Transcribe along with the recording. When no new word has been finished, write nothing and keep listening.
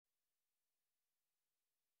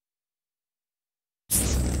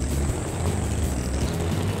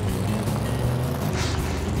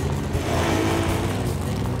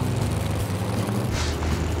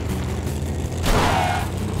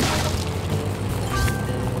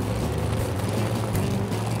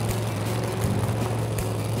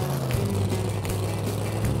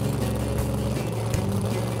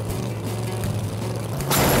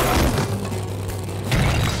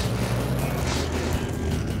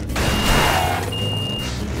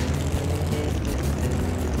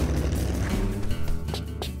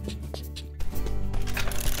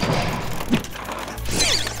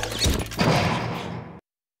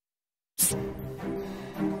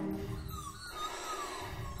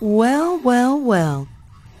Well, well, well.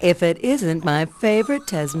 If it isn't my favorite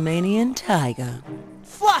Tasmanian tiger.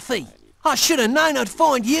 Fluffy! I should have known I'd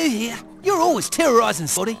find you here. You're always terrorising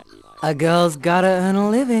somebody. A girl's gotta earn a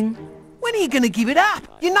living. When are you going to give it up?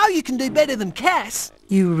 You know you can do better than Cass.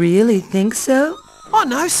 You really think so? I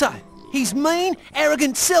know so. He's mean,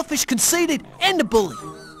 arrogant, selfish, conceited, and a bully.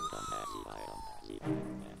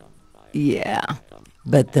 Yeah,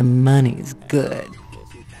 but the money's good.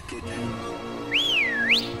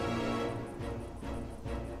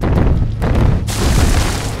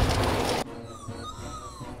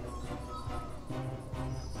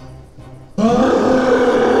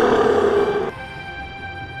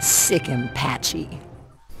 Sick and Patchy.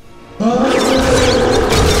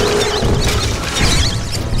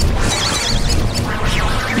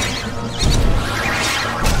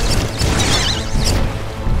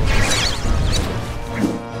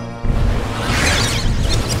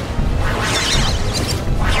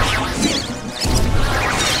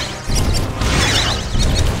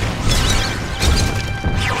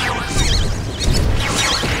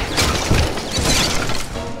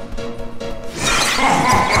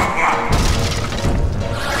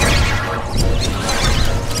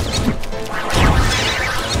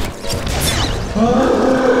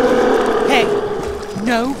 Hey,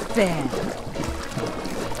 no fair.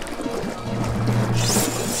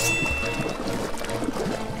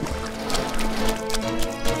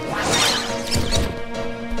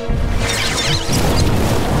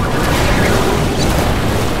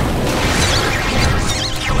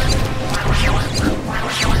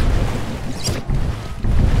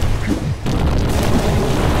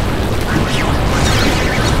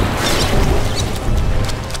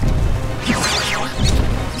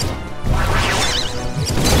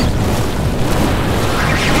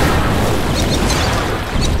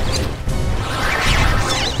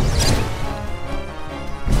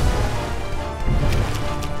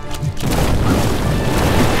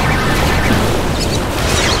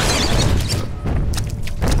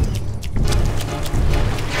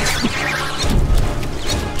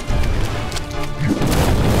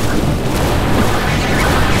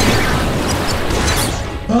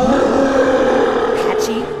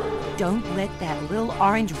 Patchy, don't let that little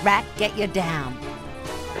orange rat get you down.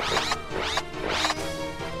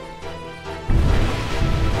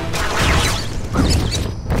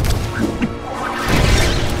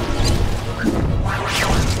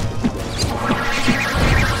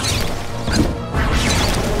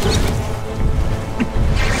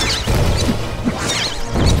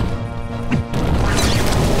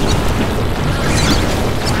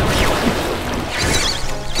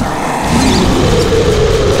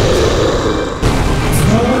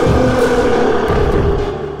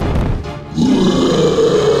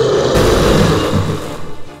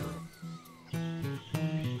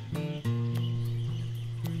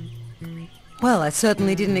 Well, I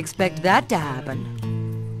certainly didn't expect that to happen.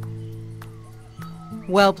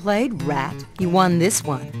 Well played, rat. You won this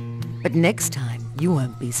one. But next time, you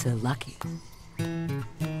won't be so lucky.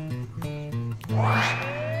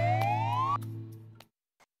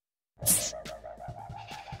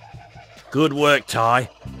 Good work, Ty.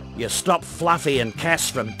 You stopped Fluffy and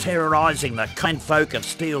Cass from terrorising the kind folk of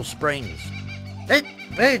Steel Springs. That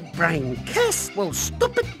bird-brain Cass will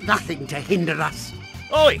stop at nothing to hinder us.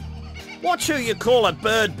 Oi! Watch who you call a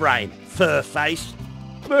bird brain, fur face.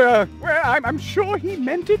 Well, I'm sure he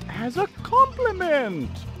meant it as a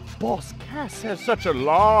compliment. Boss Cass has such a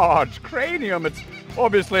large cranium. It's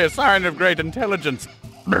obviously a sign of great intelligence.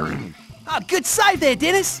 Oh, good save there,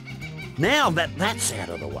 Dennis. Now that that's out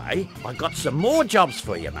of the way, I got some more jobs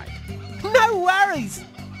for you, mate. No worries.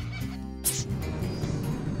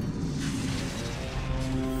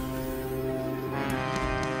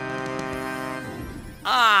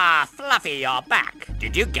 Ah, Fluffy, you're back.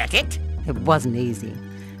 Did you get it? It wasn't easy,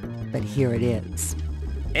 but here it is.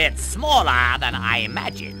 It's smaller than I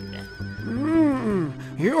imagined.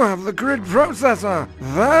 You have the grid processor.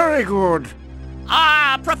 Very good.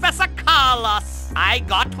 Ah, Professor Carlos, I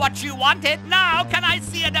got what you wanted. Now can I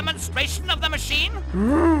see a demonstration of the machine?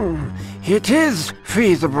 It is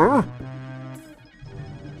feasible.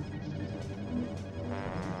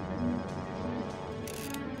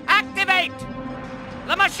 Activate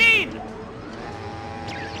the machine!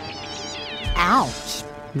 Ouch!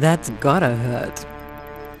 That's gotta hurt.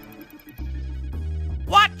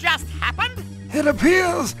 What just happened? It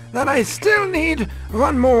appears that I still need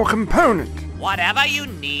one more component. Whatever you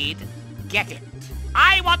need, get it.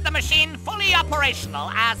 I want the machine fully operational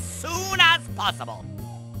as soon as possible.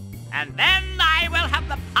 And then I will have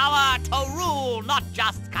the power to rule not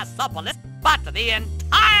just Cassopolis, but the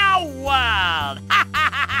entire world! Ha ha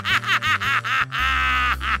ha ha!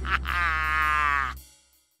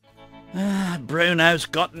 Bruno's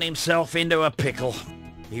gotten himself into a pickle.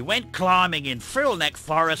 He went climbing in Frillneck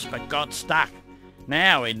Forest but got stuck.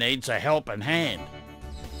 Now he needs a helping hand.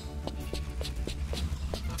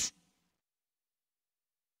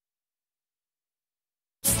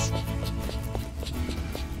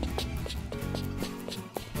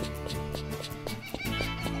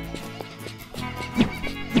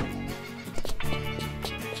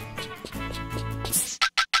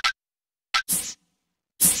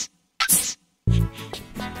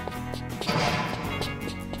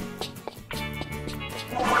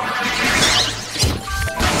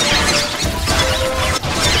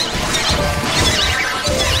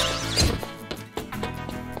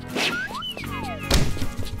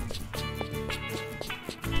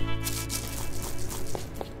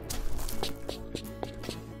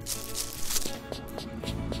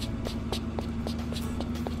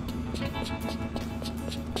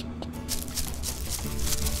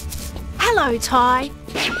 Hello, Ty.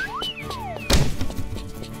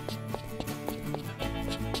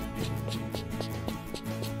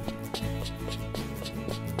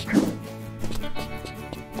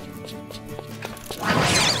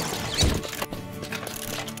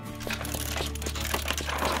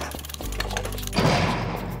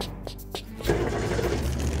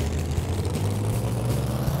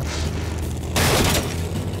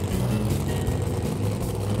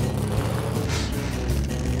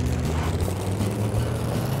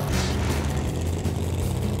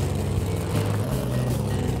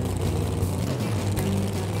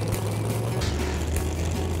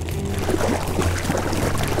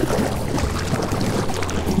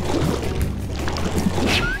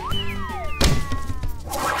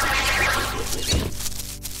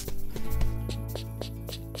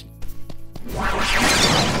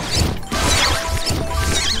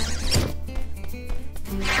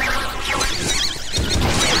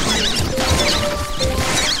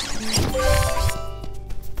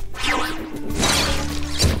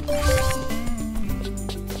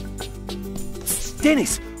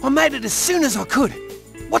 Dennis, I made it as soon as I could.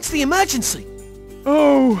 What's the emergency?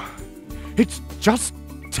 Oh, it's just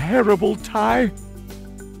terrible, Ty.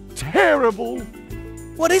 Terrible.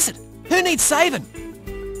 What is it? Who needs saving?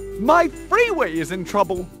 My Freeway is in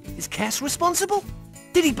trouble. Is Cass responsible?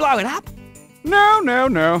 Did he blow it up? No.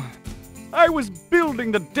 I was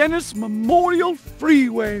building the Dennis Memorial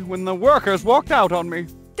Freeway when the workers walked out on me.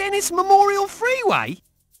 Dennis Memorial Freeway?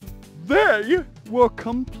 They were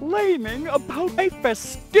complaining about a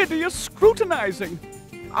fastidious scrutinizing.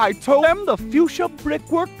 I told them the fuchsia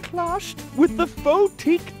brickwork clashed with the faux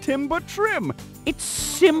teak timber trim. It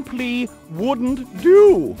simply wouldn't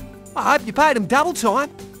do. I hope you paid him double time.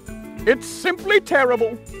 It's simply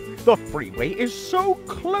terrible. The freeway is so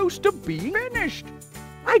close to being finished.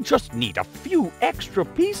 I just need a few extra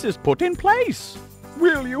pieces put in place.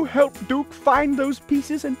 Will you help Duke find those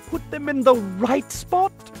pieces and put them in the right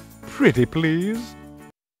spot? Pretty please.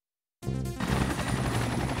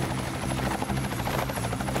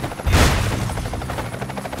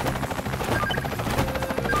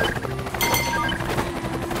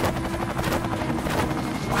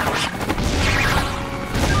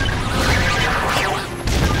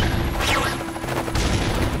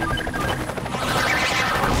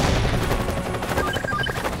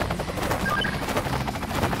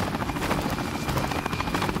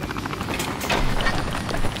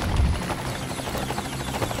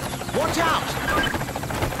 Watch out!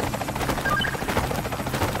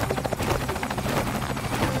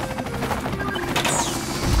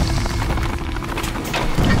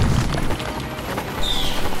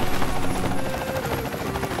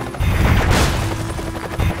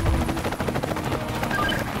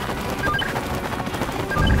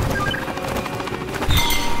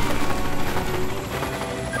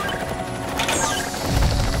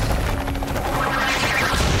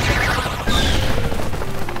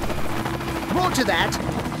 To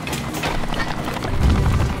that.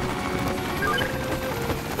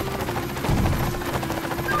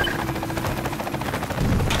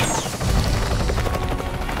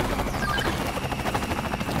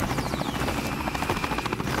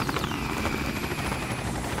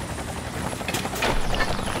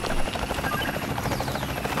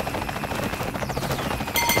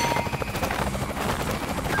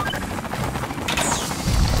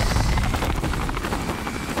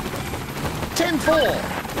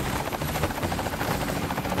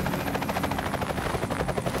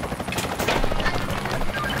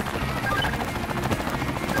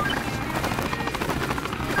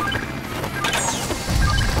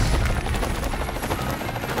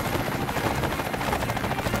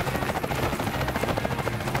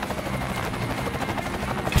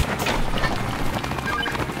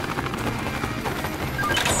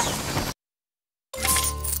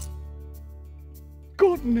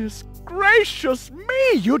 Gracious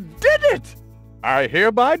me, you did it! I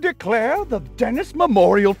hereby declare the Dennis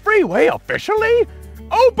Memorial Freeway officially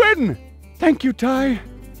open! Thank you, Ty.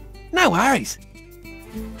 No worries.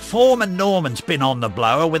 Foreman Norman's been on the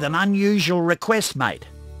blower with an unusual request, mate.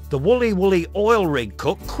 The Woolly Woolly oil rig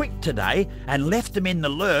cook quit today and left them in the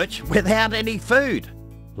lurch without any food.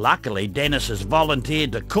 Luckily, Dennis has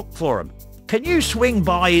volunteered to cook for them. Can you swing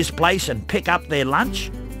by his place and pick up their lunch?